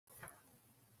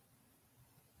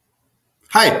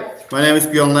Hi, my name is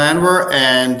Bjoern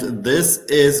and this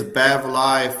is Bev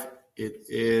Live. It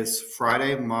is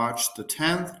Friday, March the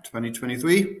 10th,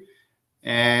 2023,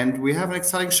 and we have an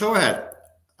exciting show ahead.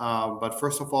 But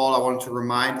first of all, I want to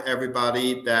remind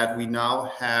everybody that we now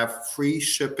have free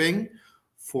shipping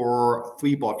for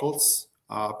 3 bottles,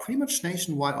 pretty much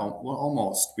nationwide,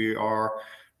 almost. We are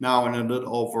now in a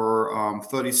little over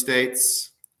 30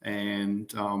 states,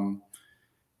 and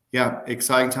yeah,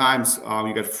 exciting times.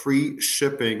 You get free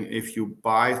shipping if you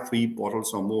buy 3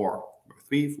 bottles or more.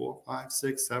 3, 4, 5,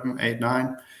 6, 7, 8,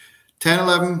 9, 10,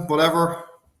 11, whatever,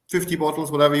 50 bottles,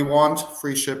 whatever you want.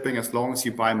 Free shipping as long as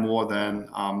you buy more than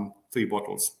 3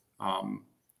 bottles.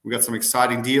 We got some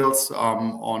exciting deals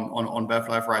on Bev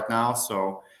Life right now,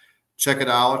 so check it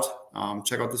out.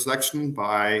 Check out the selection.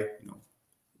 Buy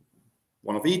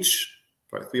one of each.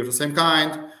 Buy 3 of the same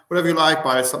kind, whatever you like.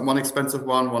 Buy one expensive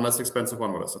one less expensive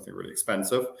one. Well, that's something really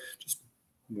expensive, just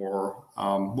more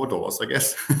dollars, I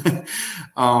guess.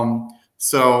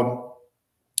 So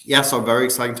yeah, so very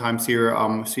exciting times here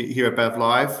here at Bev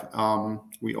Live.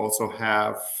 We also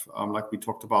have, like we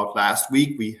talked about last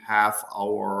week, we have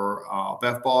our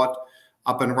BevBot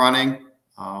up and running.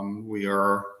 We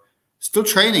are still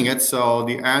training it, so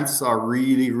the answers are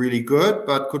really, really good,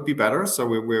 but could be better. So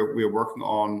we're working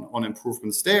on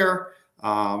improvements there.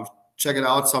 Check it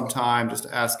out sometime. Just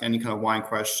ask any kind of wine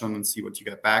question and see what you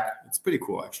get back. It's pretty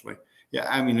cool, actually. Yeah,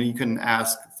 I mean, you can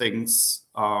ask things,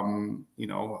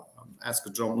 ask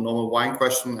a normal wine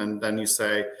question, and then you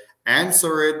say,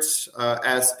 answer it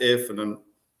as if, and then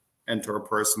enter a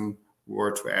person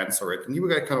were to answer it, and you will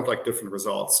get kind of like different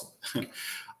results.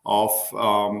 of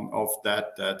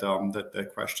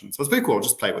that question. So it's pretty cool.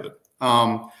 Just play with it.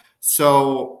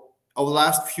 So over the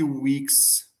last few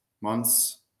weeks,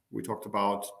 months, we talked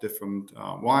about different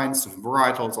wines, different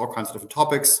varietals, all kinds of different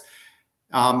topics.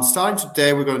 Starting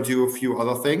today, we're going to do a few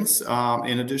other things.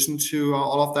 In addition to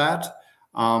all of that,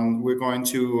 we're going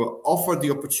to offer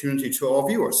the opportunity to our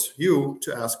viewers, you,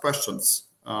 to ask questions.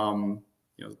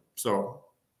 So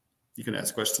you can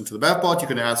ask questions to the BevBot. You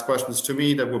can ask questions to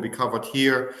me that will be covered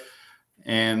here,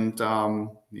 and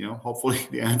hopefully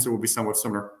the answer will be somewhat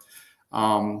similar.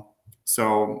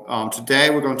 Today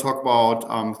we're going to talk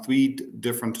about 3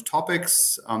 different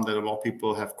topics that a lot of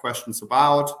people have questions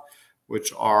about,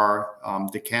 which are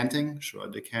decanting. Should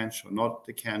I decant? Should I not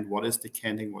decant? What is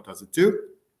decanting? What does it do?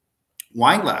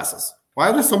 Wine glasses. Why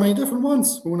are there so many different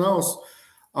ones? Who knows?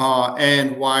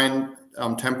 And wine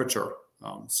temperature.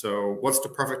 So what's the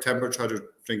perfect temperature to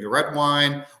drink a red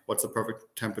wine? What's the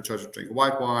perfect temperature to drink a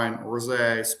white wine,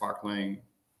 rosé, sparkling?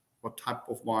 What type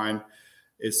of wine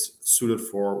is suited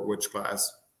for which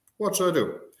glass? What should I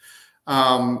do?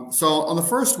 So on the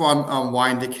first one,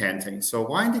 wine decanting. So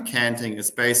wine decanting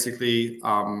is basically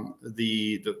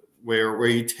where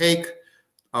you take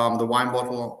the wine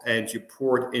bottle and you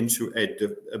pour it into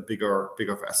a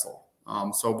bigger vessel.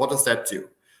 So what does that do?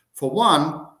 For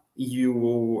one,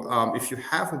 if you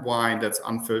have a wine that's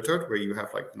unfiltered, where you have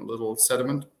like a little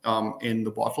sediment in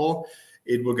the bottle,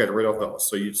 it will get rid of those.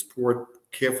 So you just pour it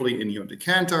carefully in your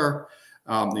decanter,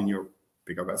 in your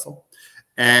bigger vessel,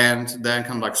 and then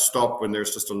kind of like stop when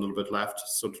there's just a little bit left.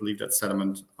 So to leave that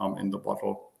sediment in the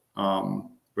bottle,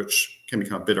 which can be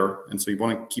kind of bitter. And so you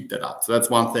want to keep that out. So that's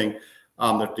one thing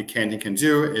that decanting can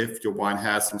do. If your wine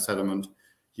has some sediment,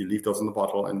 you leave those in the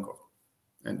bottle and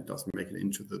it doesn't make it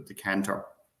into the decanter.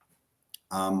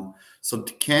 So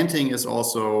decanting is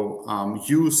also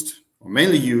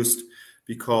mainly used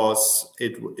because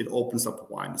it opens up the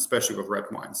wine, especially with red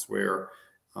wines, where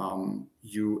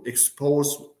you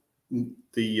expose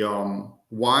the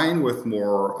wine with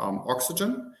more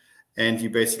oxygen, and you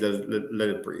basically let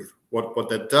it breathe. What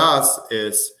that does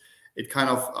is it kind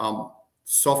of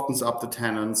softens up the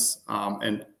tannins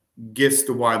and gives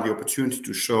the wine the opportunity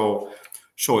to show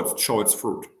its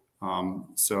fruit.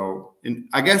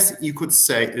 I guess you could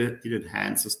say it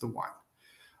enhances the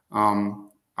wine.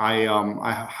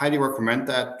 I highly recommend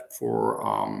that for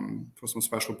some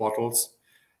special bottles,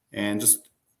 and just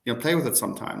play with it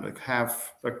sometime.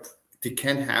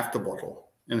 Decant half the bottle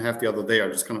and half the other there.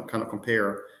 Just kind of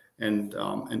compare and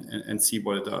see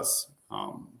what it does.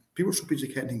 People should be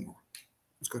decanting more.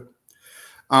 It's good.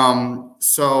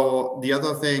 So the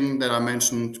other thing that I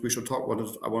mentioned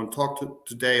I want to talk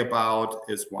today about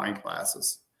is wine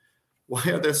glasses. Why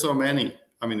are there so many?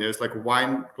 I mean, there's like a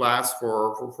wine glass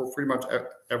for pretty much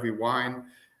every wine.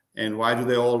 And why do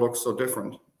they all look so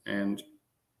different? And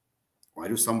why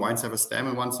do some wines have a stem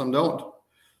and some don't?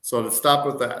 So let's start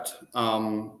with that.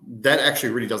 That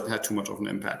actually really doesn't have too much of an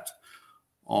impact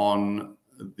on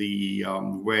the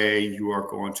way you are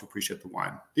going to appreciate the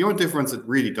wine. The only difference it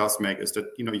really does make is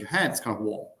that your hand is kind of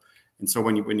warm, and so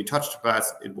when you touch the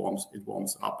glass, it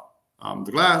warms up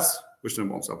the glass, which then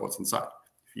warms up what's inside.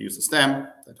 If you use a stem,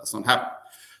 that does not happen.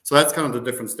 So that's kind of the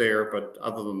difference there. But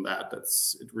other than that,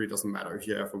 it really doesn't matter if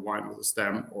you have a wine with a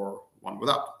stem or one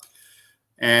without.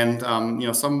 And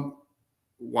some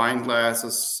wine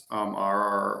glasses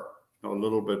are a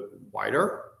little bit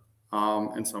wider,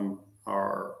 and some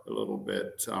are a little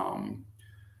bit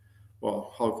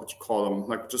well, how could you call them?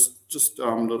 Like just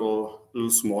little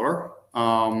smaller,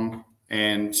 and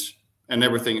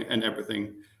everything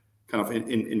kind of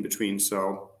in between.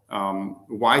 So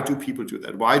why do people do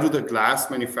that? Why do the glass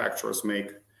manufacturers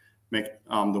make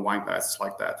the wine glasses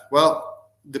like that? Well,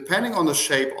 depending on the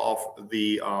shape of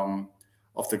the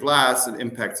glass, it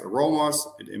impacts aromas,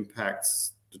 it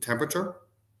impacts the temperature.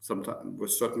 Sometimes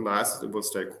with certain glasses, it will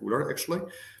stay cooler. Actually,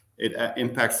 it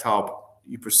impacts how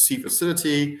you perceive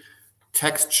acidity,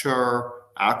 texture,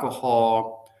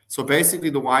 alcohol. So basically,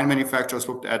 the wine manufacturers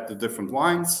looked at the different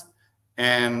wines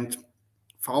and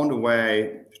found a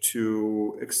way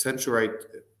to accentuate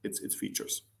its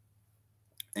features,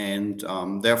 and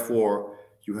therefore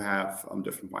you have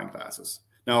different wine glasses.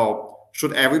 Now,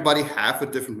 should everybody have a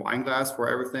different wine glass for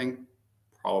everything?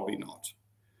 Probably not.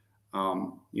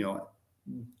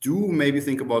 Do maybe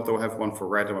think about, though, have one for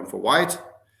red and one for white.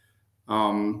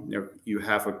 You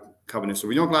have a Cabernet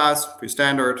Sauvignon glass, pretty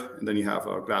standard, and then you have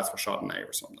a glass for Chardonnay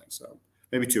or something. So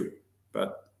maybe two,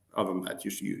 but other than that,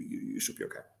 you should be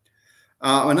okay.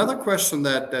 Another question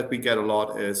that we get a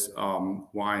lot is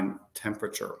wine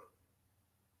temperature.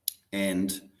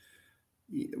 And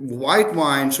white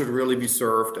wine should really be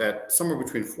served at somewhere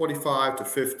between 45 to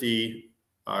 50.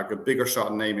 A bigger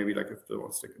Chardonnay, maybe like if the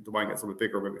wine gets a little bit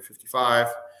bigger, maybe 55.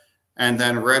 And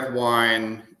then red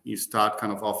wine, you start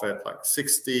kind of off at like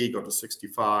 60, go to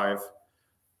 65.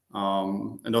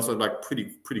 And those are like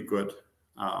pretty good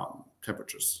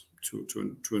temperatures to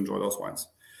enjoy those wines.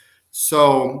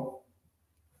 So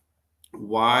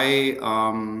why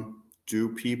do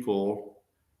people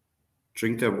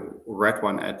drink the red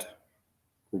wine at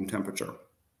room temperature?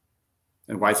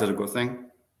 And why is that a good thing?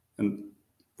 And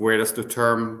where does the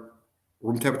term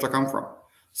room temperature come from?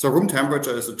 So room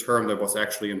temperature is a term that was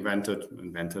actually invented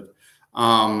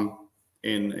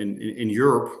in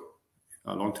Europe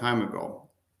a long time ago.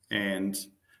 And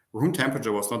room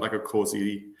temperature was not like a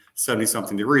cozy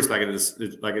 70-something degrees like it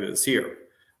is here.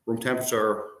 Room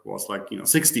temperature was like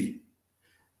 60.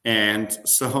 And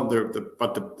so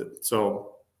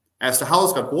so as the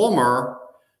house got warmer,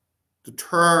 the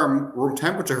term room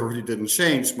temperature really didn't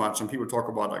change much. And people talk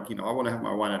about like, I want to have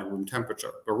my wine at room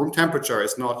temperature. But room temperature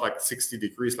is not like 60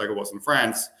 degrees like it was in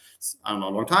France, I don't know,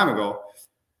 a long time ago.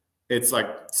 It's like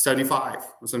 75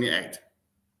 or 78.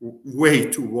 Way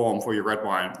too warm for your red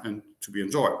wine and to be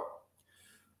enjoyed.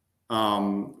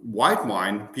 White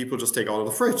wine, people just take out of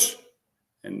the fridge.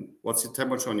 And what's the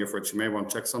temperature on your fridge? You may want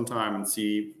to check sometime and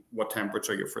see what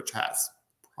temperature your fridge has.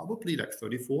 Probably like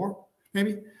 34,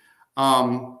 maybe.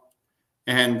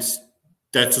 And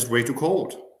that's just way too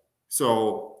cold.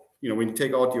 So, when you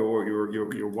take out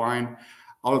your wine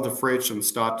out of the fridge and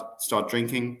start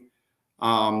drinking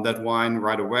that wine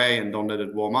right away and don't let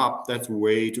it warm up, that's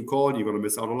way too cold. You're going to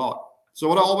miss out a lot. So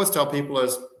what I always tell people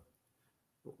is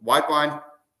white wine,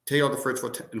 take out the fridge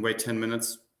and wait 10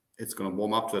 minutes. It's going to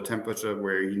warm up to the temperature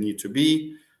where you need to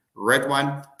be. Red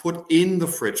wine, put in the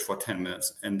fridge for 10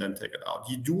 minutes and then take it out.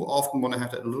 You do often want to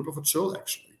have that a little bit of a chill,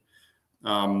 actually.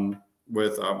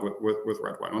 With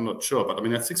red wine. I'm not chill, but I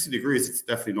mean at 60 degrees, it's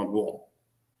definitely not warm.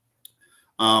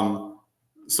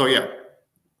 So yeah,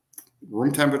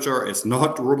 room temperature is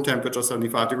not room temperature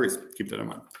 75 degrees. Keep that in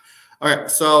mind. All right,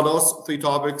 so those three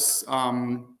topics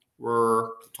were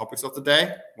the topics of the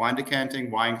day: wine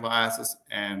decanting, wine glasses,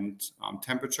 and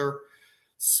temperature.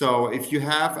 So if you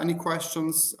have any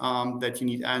questions that you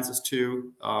need answers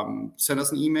to, send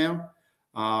us an email.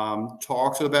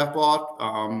 Talk to the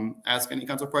BevBot, ask any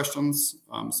kinds of questions,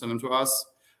 send them to us,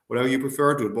 whatever you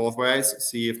prefer, do it both ways,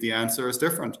 see if the answer is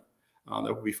different.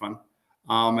 That would be fun.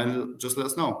 And just let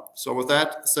us know. So with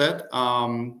that said,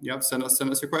 send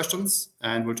us your questions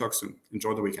and we'll talk soon.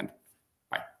 Enjoy the weekend.